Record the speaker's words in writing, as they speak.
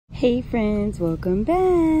Hey friends, welcome back.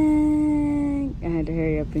 I had to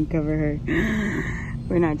hurry up and cover her.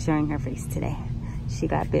 We're not showing her face today. She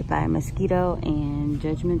got bit by a mosquito and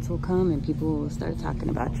judgments will come and people will start talking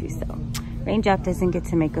about you. So Raindrop doesn't get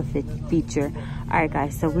to make a feature. All right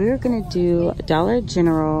guys, so we're gonna do Dollar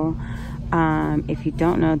General. If you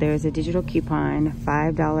don't know, there's a digital coupon,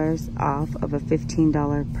 $5 off of a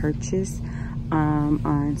 $15 purchase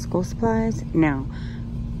on school supplies. Now,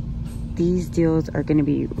 these deals are going to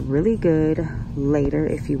be really good later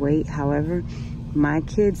if you wait. However, my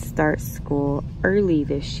kids start school early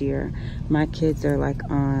this year. My kids are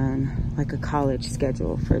on a college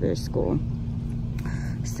schedule for their school.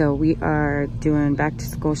 So we are doing back to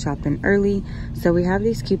school shopping early. So we have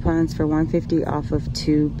these coupons for $150 off of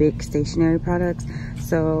 2 big stationery products.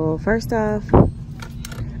 So first off,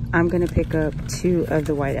 I'm going to pick up 2 of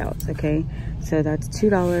the whiteouts, okay? So that's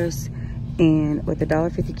 $2. And with a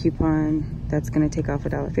 $1.50 coupon, that's going to take off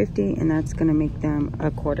 $1.50, and that's going to make them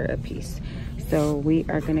 $1/4 a piece. So we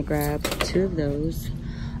are going to grab 2 of those.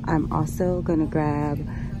 I'm also going to grab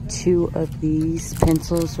 2 of these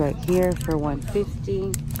pencils right here for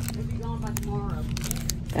 $1.50.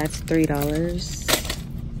 That's $3.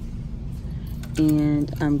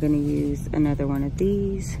 And I'm going to use another one of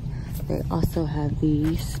these. They also have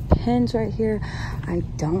these pens right here. I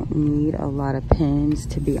don't need a lot of pens,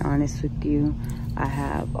 to be honest with you. I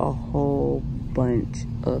have a whole bunch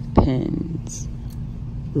of pens,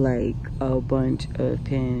 like a bunch of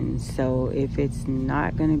pens. So if it's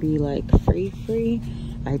not gonna be like free,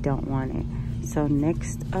 I don't want it. So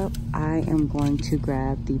next up, I am going to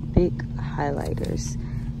grab the big highlighters.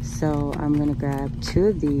 So I'm gonna grab 2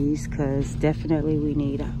 of these because definitely we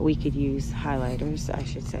could use highlighters, I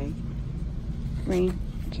should say. Rain,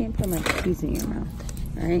 you can't put my keys in your mouth,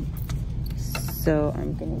 all right? So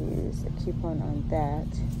I'm gonna use a coupon on that.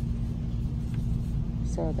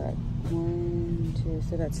 So that 1, 2,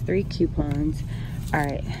 so that's 3 coupons. All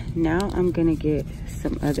right, now I'm gonna get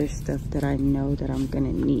some other stuff that I know that I'm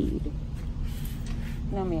gonna need.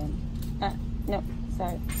 No, ma'am. No,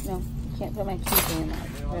 sorry, no. You can't put my keys in your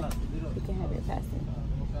mouth. You can have your passing.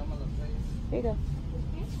 Here you go.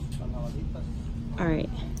 All right,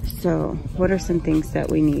 so what are some things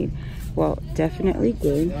that we need? Well, definitely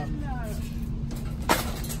glue.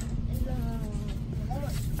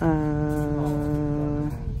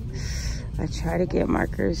 I try to get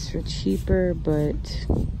markers for cheaper, but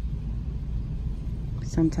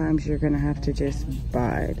sometimes you're gonna have to just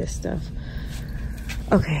buy the stuff.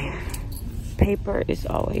 Okay, paper is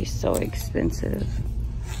always so expensive.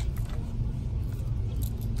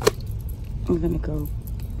 I'm gonna go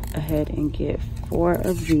ahead and get 4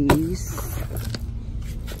 of these.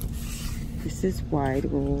 This is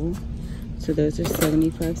wide roll, so those are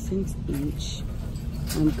 75 cents each.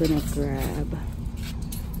 I'm gonna grab,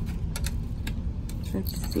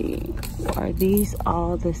 let's see, are these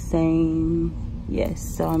all the same? Yes,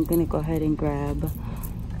 so I'm gonna go ahead and grab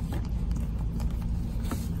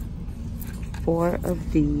 4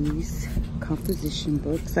 of these composition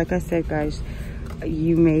books. Like I said, guys,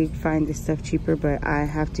 you may find this stuff cheaper, but I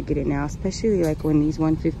have to get it now, especially like when these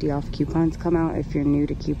 $1.50 off coupons come out. If you're new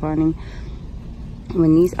to couponing,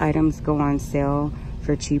 when these items go on sale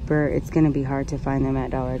for cheaper, it's going to be hard to find them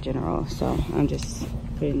at Dollar General. So I'm just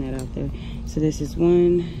putting that out there. So this is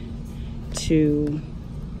 1, 2,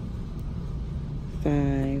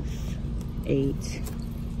 5, 8,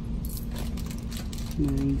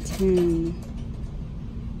 9, 10,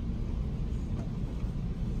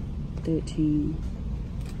 13.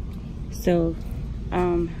 So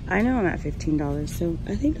I know I'm at $15, so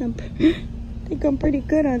I think I'm pretty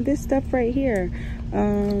good on this stuff right here.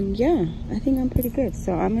 Yeah, I think I'm pretty good.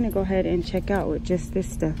 So I'm gonna go ahead and check out with just this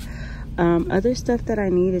stuff. Other stuff that I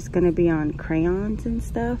need is gonna be on crayons and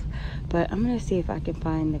stuff, but I'm gonna see if I can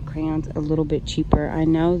find the crayons a little bit cheaper. I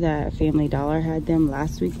know that Family Dollar had them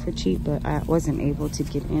last week for cheap, but I wasn't able to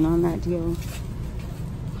get in on that deal.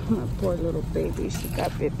 My poor little baby, she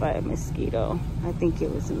got bit by a mosquito. I think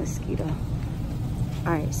it was a mosquito.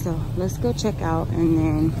 All right, so let's go check out, and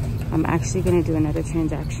then I'm actually gonna do another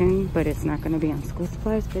transaction, but it's not gonna be on school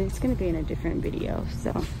supplies, but it's gonna be in a different video.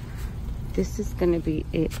 So this is gonna be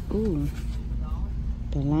it. Ooh,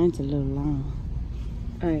 the line's a little long.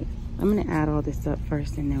 All right, I'm gonna add all this up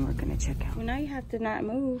first, and then we're gonna check out. Well, now you have to not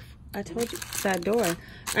move. I told you, it's that door. All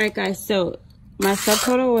right, guys, so my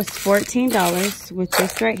subtotal was $14 with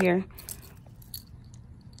this right here.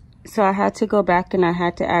 So I had to go back and I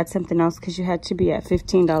had to add something else because you had to be at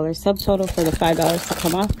 $15 subtotal for the $5 to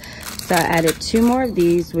come off. So I added 2 more of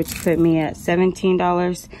these, which put me at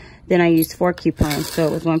 $17. Then I used 4 coupons. So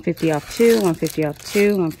it was $150 off 2, $150 off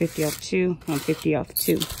 2, $150 off 2, $150 off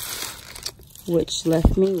 2. which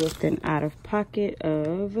left me with an out-of-pocket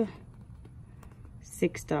of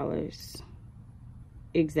 $6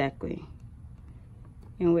 exactly.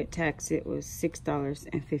 And with tax, it was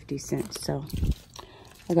 $6.50. So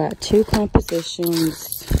I got 2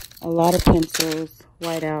 compositions, a lot of pencils,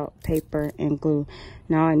 whiteout, paper, and glue.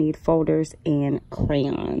 Now I need folders and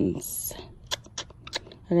crayons.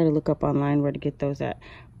 I gotta look up online where to get those at.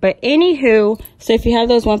 But anywho, so if you have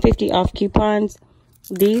those 150 off coupons,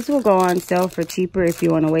 these will go on sale for cheaper if you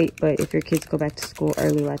want to wait. But if your kids go back to school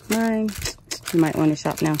early like mine, you might want to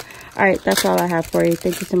shop now. All right, that's all I have for you.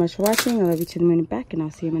 Thank you so much for watching. I love you to the moon and back, and I'll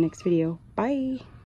see you in my next video. Bye.